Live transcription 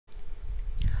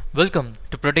Welcome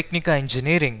to Pertecnica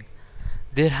Engineering.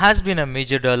 There has been a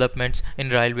major developments in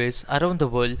railways around the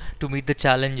world to meet the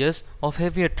challenges of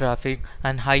heavier traffic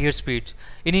and higher speeds.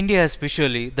 In India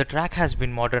especially, the track has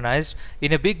been modernized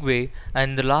in a big way, and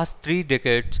in the last 3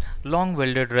 decades, long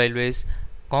welded railways,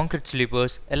 concrete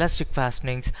sleepers, elastic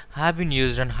fastenings have been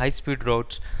used on high-speed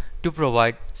roads to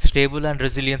provide stable and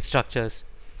resilient structures.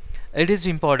 It is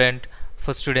important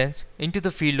for students into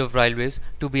the field of railways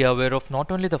to be aware of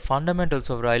not only the fundamentals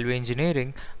of railway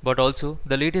engineering but also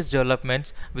the latest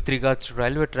developments with regards to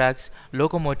railway tracks,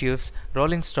 locomotives,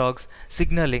 rolling stocks,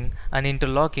 signaling and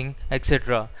interlocking,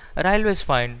 etc. Railways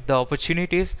find the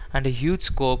opportunities and a huge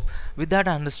scope. With that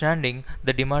understanding,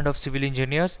 the demand of civil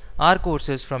engineers, our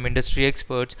courses from industry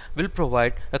experts will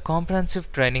provide a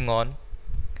comprehensive training on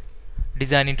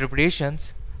design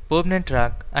interpretations, permanent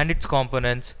track and its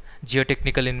components,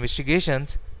 geotechnical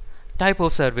investigations, type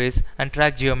of surveys and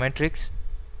track geometrics,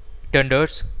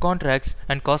 tenders, contracts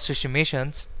and cost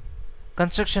estimations,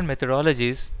 construction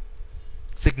methodologies,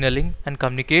 signaling and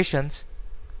communications,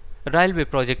 railway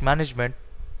project management,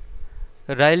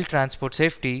 rail transport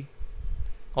safety,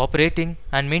 operating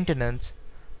and maintenance.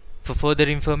 For further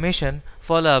information,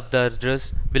 follow up the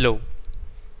address below.